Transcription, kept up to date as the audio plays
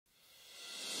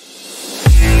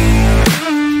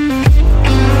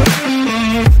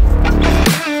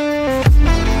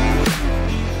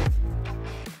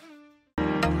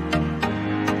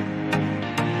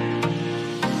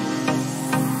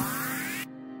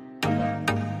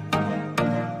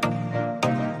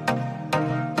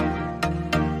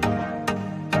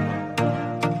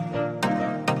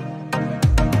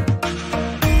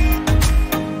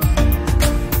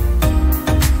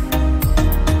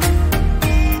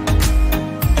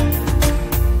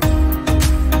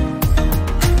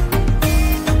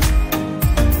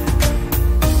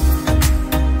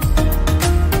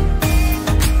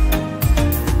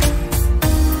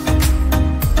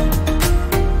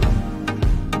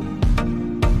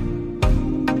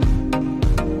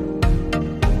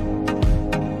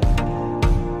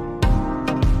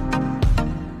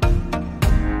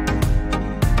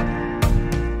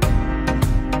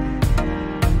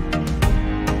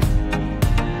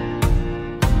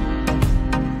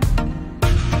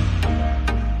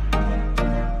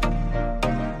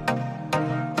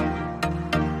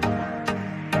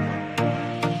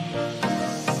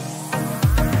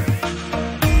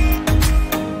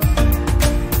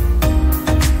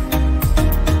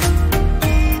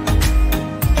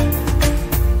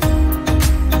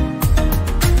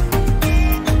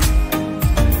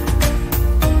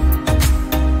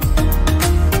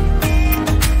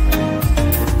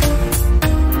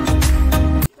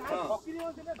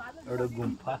गोटे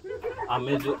गुंफा आम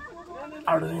जो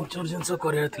एडवेंचर जिनस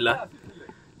कर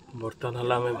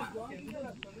बर्तमान आम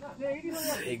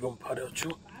गुंफा अच्छु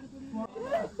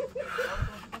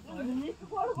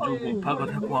जो गुंफा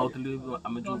कथा कहली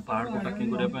आम जो पहाड़ को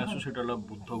ट्रैकिंग करने आसू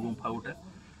बुद्ध गुंफा गोटे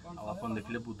आप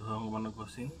देखिले बुद्ध मान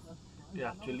सीन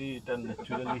एक्चुअली इटा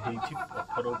नेचुराली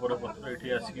पत्थर उपर पत्थर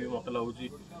ये आसिक मत लगुच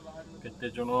केते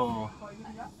जन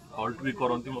हल्ट भी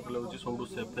करती मत लगुच सब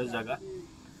सेफेस्ट जगह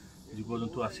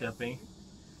जीवजंतु आसवाई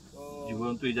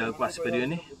जीवजंतु ये जगह को आसपारे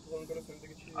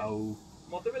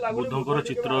बुद्धंकर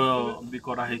चित्र भी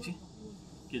कराई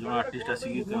कि जन आर्टिस्ट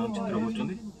आसिक चित्र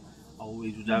कर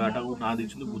जगटा को ना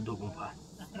देखते बुद्ध गुंफा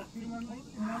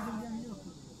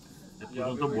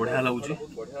तो बढ़िया लगुच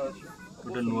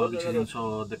गोटे नुआ किसी जिन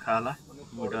देखाला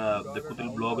मुझा देखुली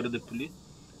ब्लॉग रे देखुली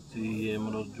सी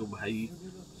मोर जो भाई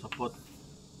शपथ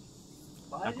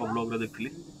ब्लॉग रे देखली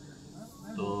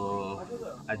तो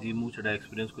आज मुझे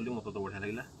एक्सपीरियंस कली मत तो बढ़िया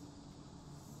लगे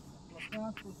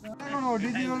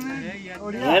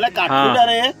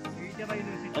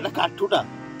काठुटा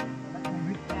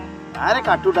अरे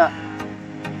काठुटा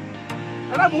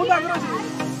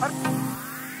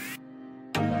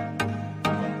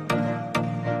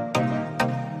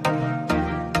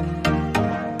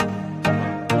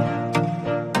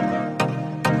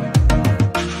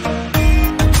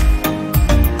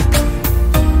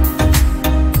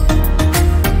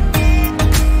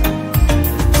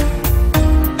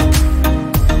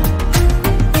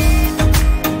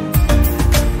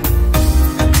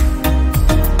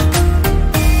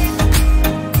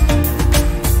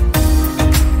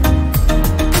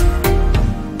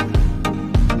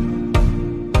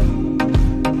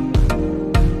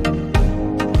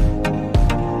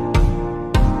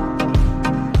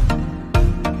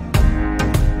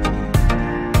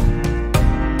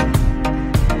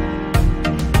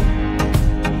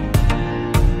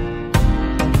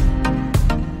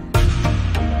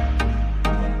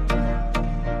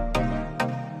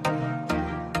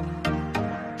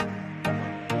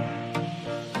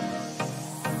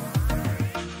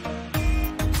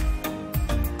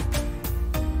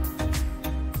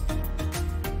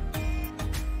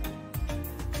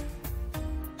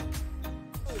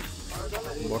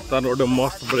बर्तमान गोटे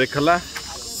मस्त ब्रेक है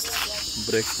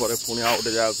ब्रेक पर पुणी आउ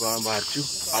गोटे जगह को आम बाहर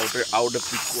आउटे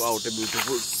पिक को आउटे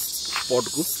ब्यूटीफुल स्पॉट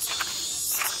को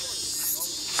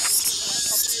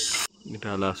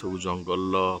इटा सब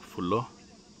जंगल फूल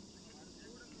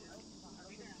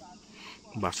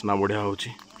बासना बढ़िया हो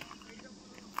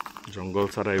जंगल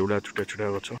सारा एगुड़ा छोटा छोटा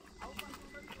गछ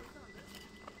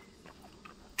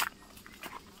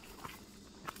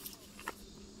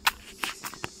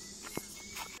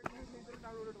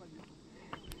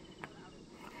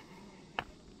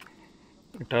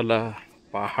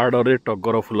पहाड़ रे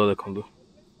टगर फूल देखु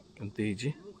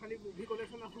के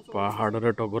पहाड़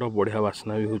रे टगर बढ़िया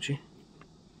बासना भी होची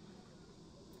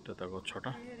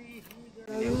गछटा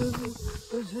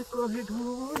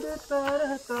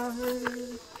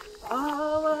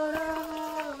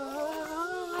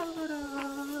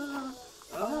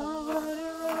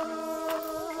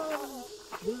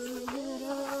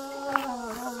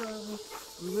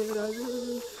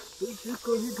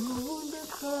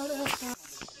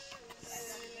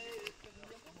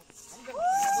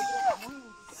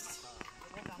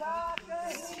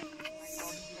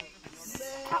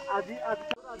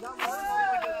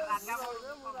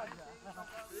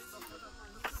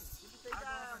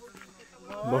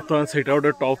बर्तमान से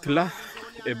गोटे टॉप थिला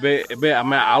एबे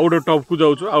आम आउ गोटे टॉप को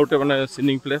जाऊँ आउ गोटे माने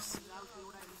सीनिंग प्लेस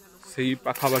से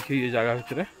पाखापाखि ये जगह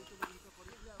भितर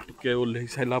टे ओल्ल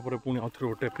सारा पुणी आउे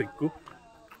गोटे पिक को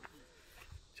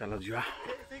चल जा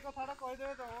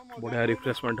बढ़िया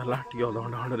रिफ्रेशमेंट है टे अध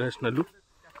घंटा खंडे रेस्ट नेलु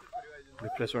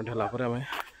रिफ्रेशमेंट है आम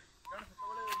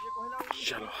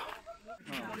चलो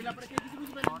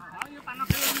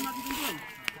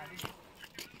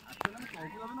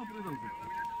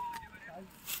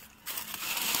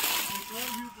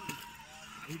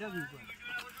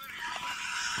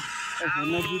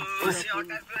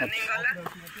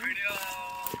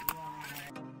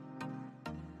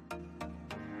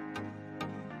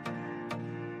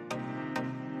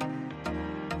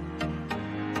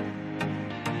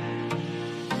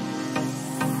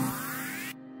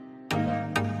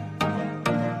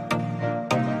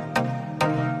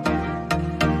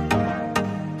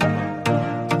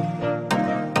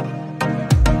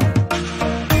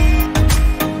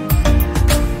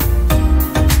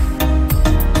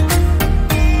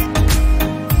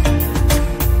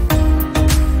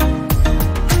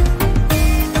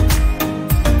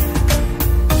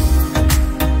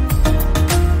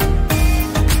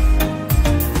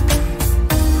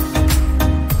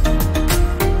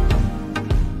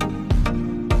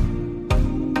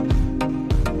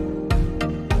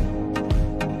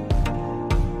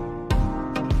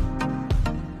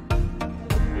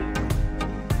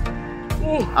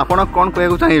आपण कोन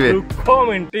कहू चाहिए दुख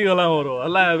मेंटी गला मोर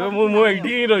हला एबे मु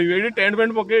एठी ही रही एठी टेंट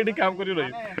पेंट पके एठी काम करी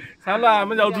रही साला हम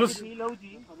जाउथलु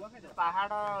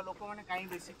पहाड़ लोक माने काई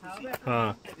बेसी खुशी हां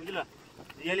बुझला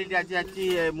रियलिटी आज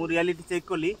मु रियलिटी चेक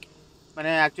कली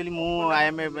माने एक्चुअली मु आई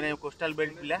एम माने कोस्टल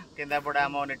बेल्ट पिला केंदापड़ा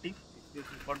हम नेटिव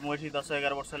बट मु एठी 10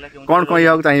 11 वर्ष ला कोन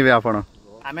कहू चाहिए आपण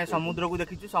आमे समुद्र को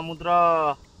देखिछु समुद्र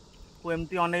को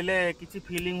एमती अनेले किछि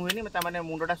फीलिंग हुएनी माने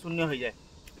मुंडटा शून्य हो जाए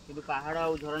किंतु पहाड़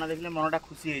और झरना देखले मनटा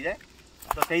खुशी हो जाए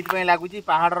तो सेइत पय लागुची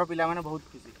पहाड़ रो पिला माने बहुत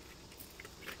खुशी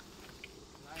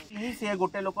ही से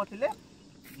गोटे लोक थिले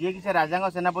जे कि से राजा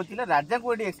सेनापति थिले राजा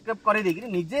को एडी एस्केप करे देकरी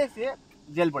निजे से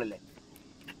जेल पड़ले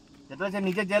जतो से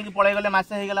निजे जेल की पळै गले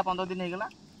मासे हे गला 15 दिन हे गला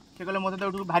से कहले मते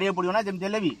तो भारी पड़ियो ना जेम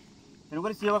देले भी तेनु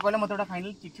कर सीओ कहले मते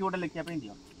फाइनल चिट्ठी गोटे लिखिया पे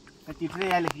दियो से चिट्ठी रे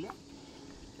या लिखले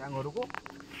ता घर को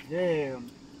जे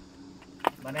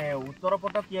माने उत्तर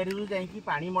पट कियारी रु जाई कि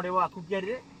पानी मडेबो आखु कियारी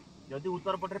रे जदि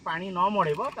उत्तर पट रे पानी न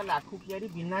मडेबो ताले आखु कियारी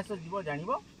विनाश जीव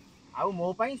जानिबो आउ मो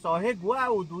पई 100 गुआ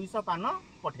आउ 200 पान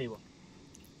पठेइबो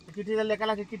चिट्ठी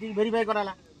लेखाला चिट्ठी वेरीफाई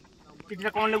कराला चिट्ठी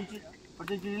कोन लगुची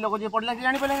चिट्ठी लोक जे पडला से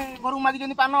जानि पले घर मागी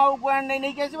जनी पान आउ गुआ नै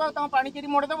नै के आसीबो त पानी केरी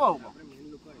मडे देबो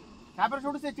तापर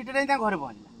छोटू से चिट्ठी रे ता घरे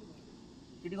पहुंचला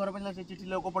चिट्ठी घर पहुंचला से चिट्ठी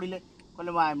लोक पडिले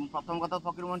कहले प्रथम कथा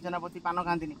फकीर मोहन सेनापति पान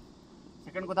खांतिनी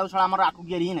सेकंड कथा छळा हमर आखु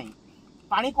कियारी ही नै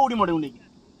पानी कोडी मडे उनी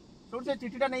छोटू से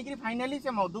चिट्ठीटा नै कि फाइनली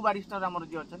से मधु बारिस्टर हमर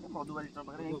जे अछन मधु बारिस्टर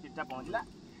पाखरे चिट्ठीटा पहुंचला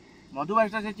मधु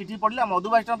बारिस्टर से चिट्ठी पडला मधु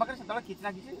बारिस्टर पाखरे सेतला किछ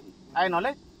ना किछ आय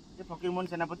नॉलेज जे फकीर मोहन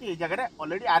सेनापति ए जगह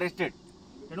ऑलरेडी अरेस्टेड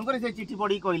तेणु कर से चिट्ठी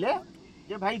पढ़ी कहले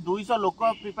जे भाई 200 लोक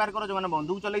प्रिपेयर करो जो माने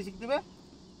बंदूक चलाई शिखिबे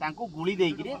तांको गुली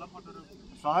देइकरी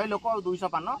 100 लोक और 200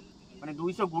 पान माने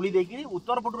 200 गुली देइकरी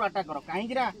उत्तर पटु अटैक करो काहे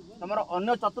कि तमर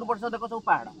अन्य चतुर्पार्श्व देखो सब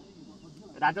पहाड़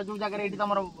राजा जो जगह एठी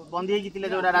तमर बंदी हेकी तिले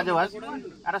जो राजवास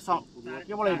अरे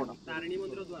केवल ए पट तारिणी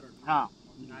मंदिर द्वार हां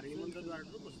तारिणी मंदिर द्वार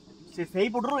से सही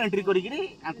पटु एंट्री करिकरी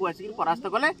आकु आसिकरी परास्त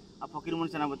कले आ फकीर मोहन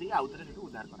सेनापति के आउतरे सेटु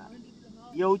उद्धार करा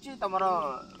ये होची तमर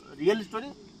रियल स्टोरी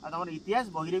आ तमर इतिहास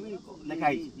बहिरे भी लिखा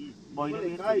है बहिरे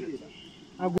भी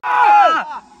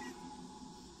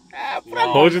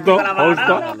होज तो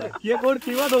ये कोड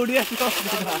थीवा दौड़ी आसी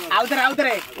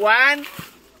आउतरे 1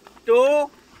 2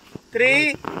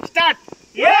 3 स्टार्ट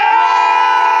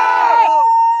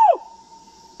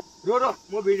रो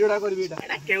मो वीडियोटा करबी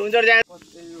एटा केउंझर जाय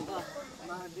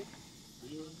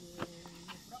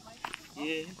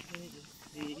ये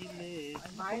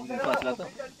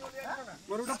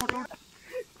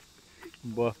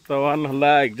बर्तमान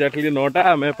हला एक्जाक्टली 9टा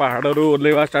आम पहाड़ रू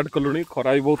ओल्लेवा स्टार्ट कलुनी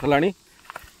खरा भी बहुत है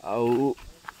आउ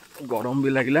गरम भी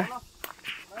लगिला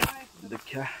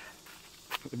देखिया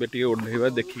टे ओह्लैबा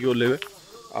देखिए ओह्लैबे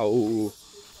आउ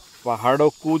पहाड़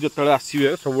को जिते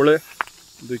आसवे सब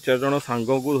 2-4 जन सांग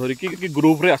को धरिकी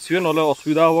ग्रुप रे आसवे ना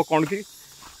असुविधा हम कौन कि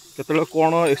केतले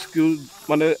कौन एक्सक्यूज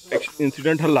माने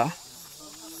इंसिडेंट हला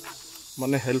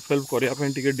माने हेल्प करने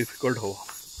टी डिफिकल्ट हो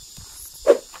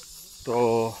तो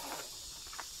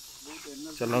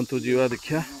चलतु जीवा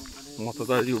देखिया मत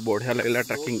तो आज बढ़िया लगला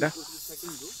ट्रैकिंग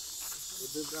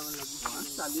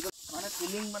माने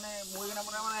फीलिंग माने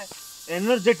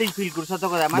एनर्जेटिक फील कर सत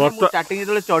कथा माने मु स्टार्टिंग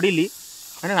जले चढ़िली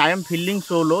माने आई एम फीलिंग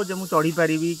सो लो जे मु चढ़ी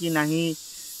पारिबी कि नाही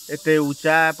एते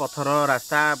ऊंचा पत्थर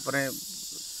रास्ता माने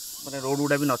माने रोड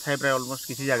उडा भी न थाए प्राय ऑलमोस्ट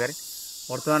किसी जगह रे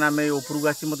वर्तमान आम ऊपर को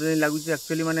आसी मत लगुच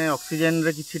एक्चुअली माने ऑक्सीजन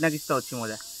रे किछि ना किछि तो अछि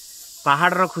मजा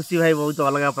पहाड़ रो खुशी भाई बहुत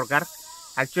अलग प्रकार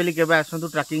एक्चुअली केबे आसंतु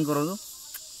ट्रैकिंग करनु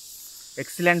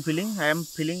excellent feeling I am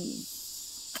feeling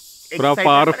पूरा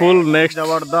पावरफुल नेक्स्ट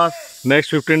जबरदस्त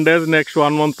नेक्स्ट 15 डेज नेक्स्ट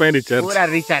 1 मंथ पे रिचार्ज पूरा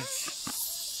रिचार्ज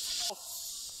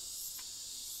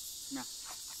ना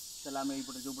चला हम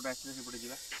एपटे जो पटे आछले से पटे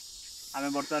जीवा आमे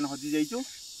वर्तमान हजी जाइछु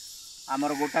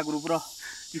हमर गोटा ग्रुप रो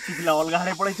किछि पिला अलग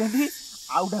हाडे पळै छथि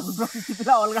आउटा ग्रुप रो किछि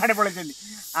पिला अलग हाडे पळै छथि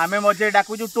आमे मजे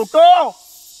डाकुछु टोटो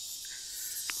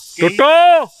टोटो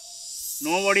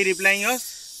नो बॉडी रिप्लाइंग अस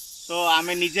सो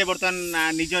आमे निजे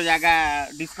वर्तमान निजो जागा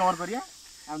डिस्कवर करिया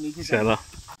आ निजे चलो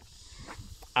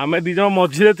आमे दी जन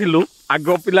मझिरे थिलु आग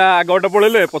पिला आगटा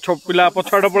पळेले पछ पिला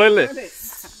पछाडा पळेले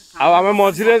आ आमे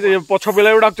मझिरे पछ पिला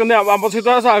डाकचंदी आम सहित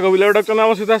आस आग पिला डाकचंदी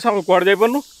आम सहित आस कुआड जाई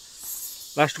परनु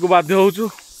लास्ट को बाध्य होचु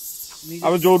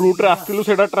आमे जो रूट रे आस्तिलु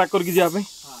सेटा ट्रैक करके जा पे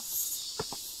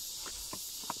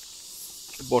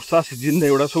वर्षा सीजन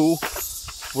एगुड़ा सब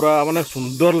पूरा माने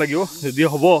सुंदर लगे जदि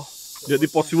हम जदि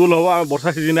पॉसिबल हम आम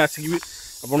वर्षा सीजन आसिक भी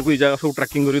आपन को जगह सब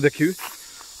ट्रैकिंग कर देखी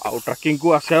आउ ट्रैकिंग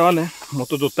को आसा मैंने मो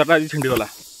तो जोताटा आज छिंडीगला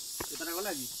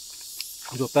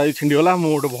जोता आज छिंडीगला मो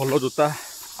गोटे भल जोता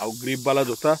आउ ग्रिप वाला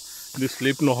जोता यदि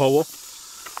स्लीप न हो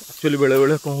एक्चुअली बेले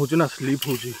बेले कौन हो स्लीप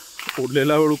हो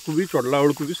ओह्लैला बेलू भी चढ़ला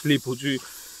बेलू भी स्लीप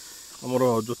होमर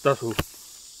जोता सब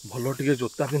भल टे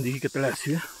जोता पिंधिकी केतले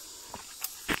आसवे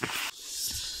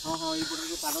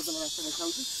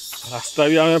रास्ता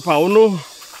भी आम पाऊनु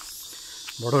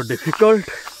बड़ डिफिकल्ट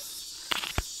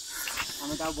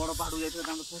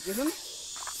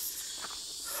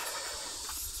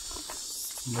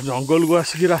जंगल को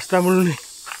आसिक रास्ता मिलूनी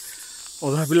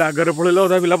अधा पिला आगे पड़े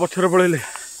अधा पिला पछरे पड़े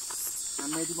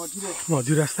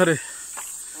मझी रास्ता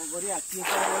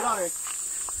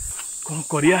कौन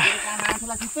करिया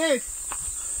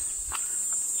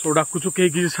सो डाकुचु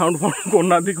कहीं साउंड फाउंड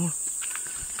करना कौन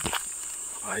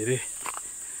भाई रे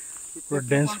पूरा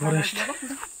डेंस फॉरेस्ट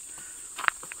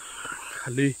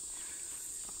खाली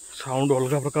साउंड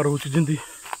अलग प्रकार हो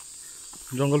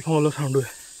जंगल फंगल साउंड हुए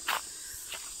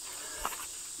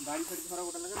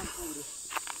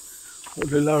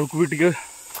ओल्ला बेलू भी टे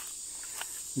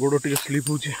गोड़ टे स्लीप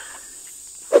हो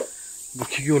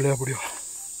देखिकी ओल्ला पड़ो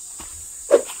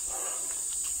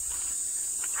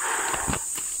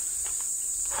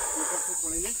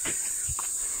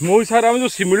मो हिसाब से जो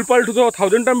सिमिलपाल ठू तो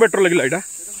 1000 टाइम बेटर लगे यहाँ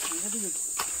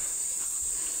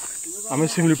आम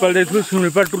सिमिलपाल जाइए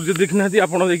सिमिलपाल टूर जो देखना आप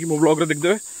मो ब्लॉग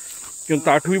देखदे कि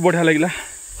ताठू भी बढ़िया लगे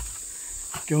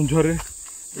केउंझर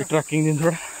ट्रैकिंग जिन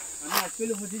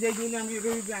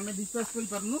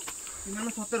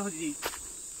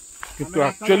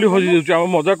एक्चुअली हजि जाऊँ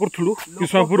मजा करूँ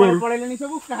किसमपुर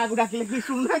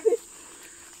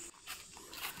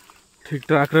ठीक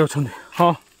ट्रैक रे अच्छा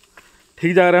हाँ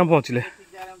ठीक जगह हम पहुँचले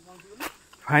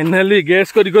फाइनाली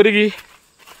गैस करी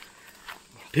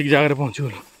ठीक जगह पहुँची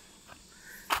गलु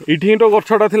ये तो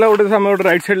गछटा था गोटे आम गोटे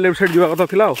राइट साइड लेफ्ट साइड जावा कथा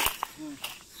था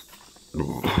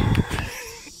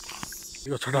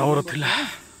गछटा आमर था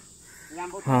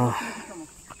हाँ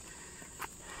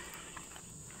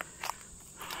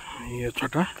ये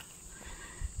गछटा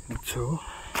अच्छा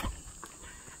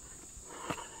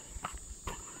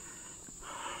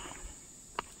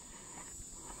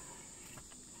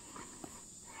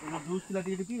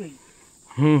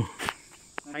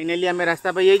फाइनाली आम रास्ता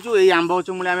पे जाइछु ए आंब गछ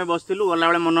मूले आम बसथिलु गला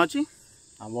बेले मन अछि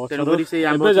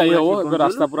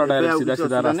रास्ता पूरा डायरेक्ट सीधा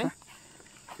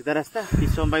सीधा रास्ता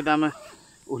किस समय तो आम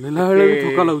ओलेला बेले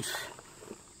थका लागु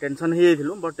टेंशन हो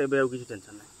जाइथिलु बट एबे आ किसी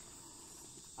टेंशन ना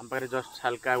आम पाखे जस्ट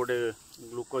हल्का गोटे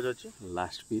ग्लूकोज अच्छी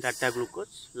last piece 4टा glucose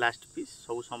last piece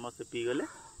सब समस्त पी गले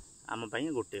आम पाई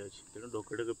गोटे अच्छी तेणु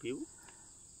ढोके ढोके पीबू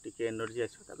टिके एनर्जी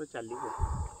आसो तापर चलिबू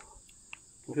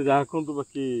जहाँ कहतु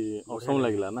बाकी औसम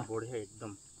लगे ना बढ़िया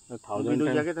एकदम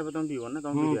 1000 जाके तब तुम पीबो ना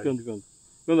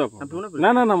तुम ना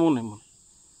ना ना मो नहीं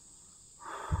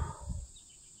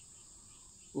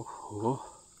ओहो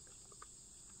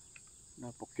ना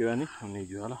पकेबानी नहीं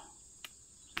जुआला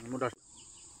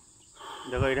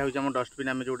देखो यहाँ हूँ डस्टबिन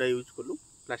आम जोटा यूज कलु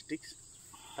प्लास्टिक्स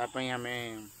तापाई आम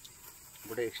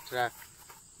गोटे एक्सट्रा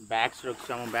बैग्स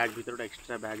रखी आम बैग भर गोटे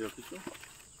एक्सट्रा बैग रखीचु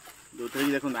जो थे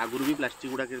कि देखो आगुरी भी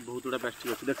प्लास्टिक गुड़ा बहुत गुड़ा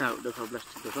प्लास्टिक अच्छे देखा देख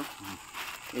प्लास्टिक देख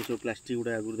ये सब प्लास्टिक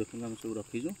गुड़ा आगुरी देखो आम सब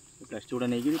रखीचु प्लास्टिक गुड़ा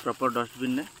नहीं प्रॉपर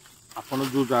डस्टबिन ने आपन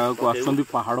जो जगह को आछंदी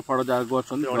पहाड़ पहाड़ जगह को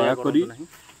आछंदी दया करी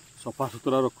सफा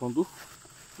सुतरा रखंतु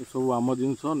ये सब आम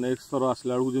जिनस नेक्स्ट थर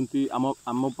आसला बेलू जमी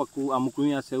आम पाखु आमको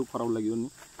ही आसा खराब लगे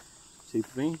से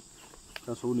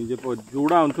सब निजे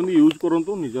जोड़ा आनुंट यूज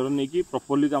करूँ निजर नहीं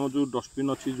प्रॉपर्ली आम जो डस्टबिन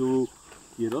अच्छी जो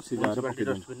ये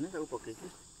पकड़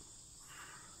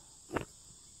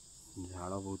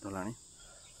झाड़ बहुत है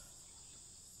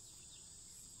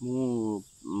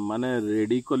माने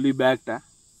रेडी कली बैगटा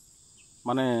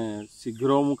माने शीघ्र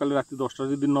मु कल रात 10टा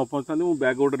जब न पहुँचा मु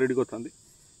बैग गोटे रेडी करता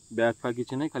बैग फैग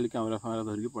किसी ना खाली कैमेरा फैमेरा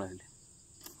धरिकी पळाइली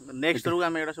नेक्स्ट थर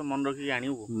आम एटा सब मन रखी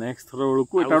आनिबू नेक्स्ट थर बेलू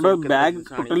एटा गोटे बैग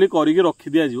टोटली करके रखी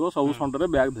दिया जिवो सब संडे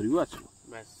बैग धरिबू आछो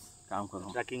बस काम करो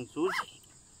ट्रैकिंग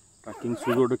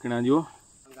शूज गोटे किना जिवो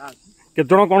केते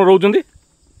जण कोन रहउचंदी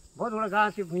बहुत बड़ा गाँ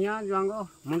से भुइया जुआंग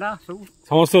मुंडा सब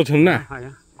समस्त अछन ना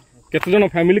केते जण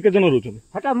फैमिली केते जण रहउचंदी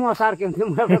हटा मो सार केमथि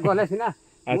मुरे गले सिना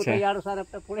अच्छा यार सार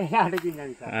अपटा पुणे याड कि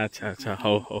जानि सार अच्छा अच्छा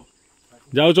हो हो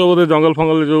जाओ चो बोले जंगल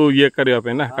फंगल जो ये करिया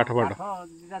पे ना काठ पाट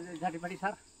झाटी पाटी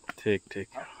सार ठीक ठीक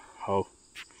हो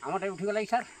हमटा उठी गलाई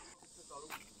सार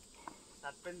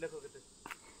पेन देखो केते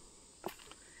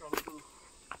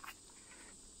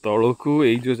तळकू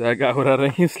एई जो जगह होरा रे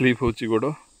ही स्लीप होची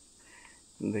गोडो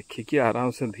देखिकी आराम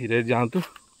से धीरे जातु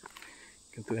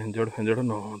किंतु एंजड़ फेंजड़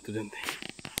न होतु जंती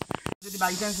जदि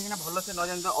बाई चांस किना भलो से न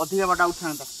जान तो अधिक बाटा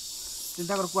उठांता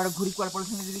चिंता कर कुआडे घुरी कुआडे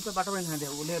पड़छन जदि तो बाटा बन थांदे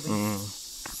ओले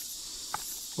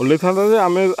ओले थांदा जे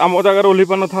आमे आम जगह ओली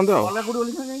पन थांदे आ ओले गुडी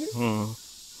ओली थांदे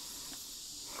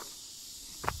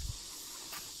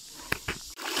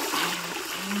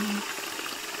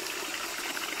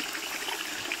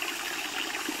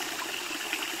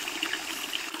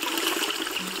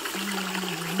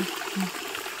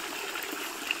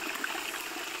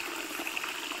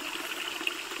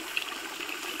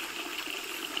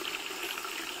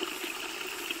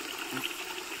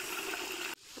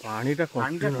पानीटा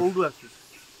कोठू आसु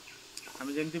आम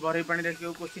जमी बरई पानी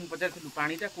क्वेश्चन पचार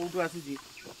पानी कोठू आसूसी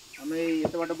आम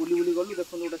एत बाट बुली बुली गलु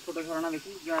देखो गोटे छोट झरणा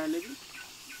देखी जहाँ भी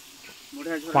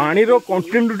पानी रो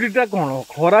कंटिन्यूटीटा कौन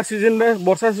खरा सीजन रे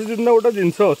वर्षा सीजन रे गोटे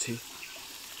जिनस अच्छी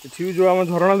एठी भी जो आम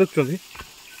झरणा देखुं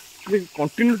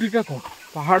कंटिन्यूटीटा कौन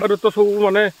पहाड़ तो सब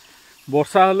माने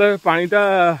वर्षा हेले पानीटा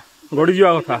गड़ी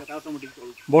जावा कथा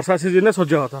वर्षा सीजन में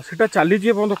सजा कथा सेटा चली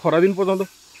पर्यंत खरा दिन पर्यंत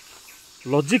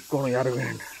लॉजिक कौन यार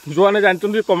जो मैंने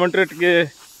जानते कमेंट रे टिके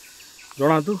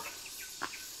जनातु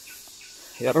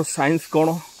यार साइंस कौन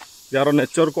यार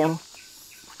नेचर कौन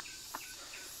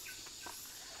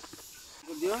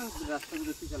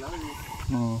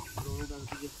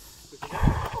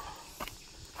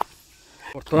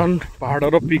बर्तमान पहाड़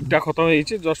पिकटा खत्म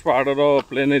हो जस्ट पहाड़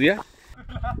plain area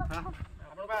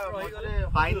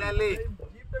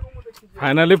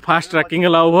finally fast trekking है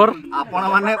ओवर आपण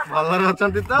माने भलर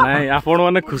अछंती तो नहीं आपण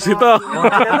माने खुशी तो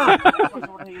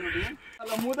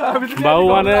बाबू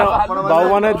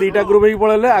माने दीटा ग्रुप ही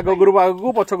पळेले आग ग्रुप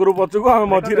आगु पछ ग्रुप पछकु हम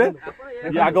मझी रे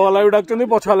आग वाला भी डाकचंदी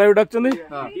पछ वाला भी डाकचंदी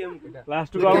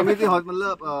लास्ट को एमिति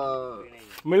मतलब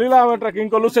मिलिला हम ट्रैकिंग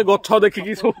कलु से गच्छ देखि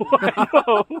की सब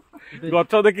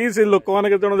गच्छ देखि से लोक माने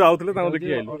के जण जाउथले ताको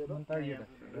देखि आइलो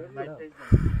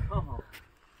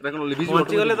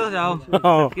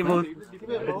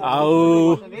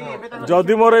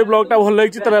जदि मोर ये ब्लॉग टा भल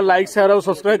लगी लाइक शेयर और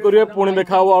सब्सक्राइब करिए पुणी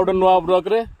देखा आउ नुआ ब्लॉग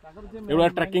रे एवढा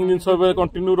ट्रैकिंग जिनस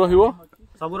कंटिन्यू रहिबो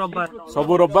सब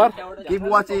रविवार कीप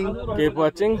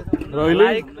वाचिंग रहिली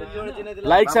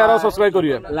लाइक शेयर और सब्सक्राइब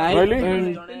करिए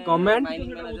रहिली कमेंट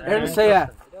एंड शेयर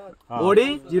ओडी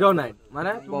 09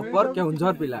 माने प्रॉपर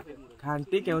केउंझर पिला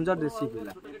खांटी केउंझर देसी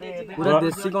पिला पूरा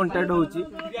देसी कंटेंट होची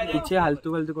किछे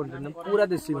हालतू फालतू कंटेंट नहीं पूरा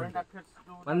देसी कंटेंट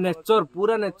माने नेचर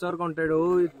पूरा नेचर कंटेंट हो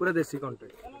पूरा देसी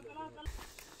कंटेंट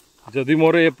जदि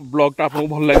मोर ये ब्लॉग टा आपको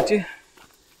भल लगी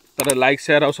तारे लाइक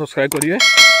शेयर और सब्सक्राइब करिए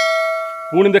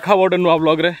पुणी देखा गोटे नुआ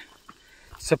ब्लॉग रे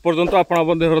से पर्यंत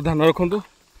आपण देहर ध्यान रखु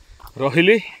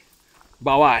रहिली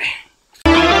बाय।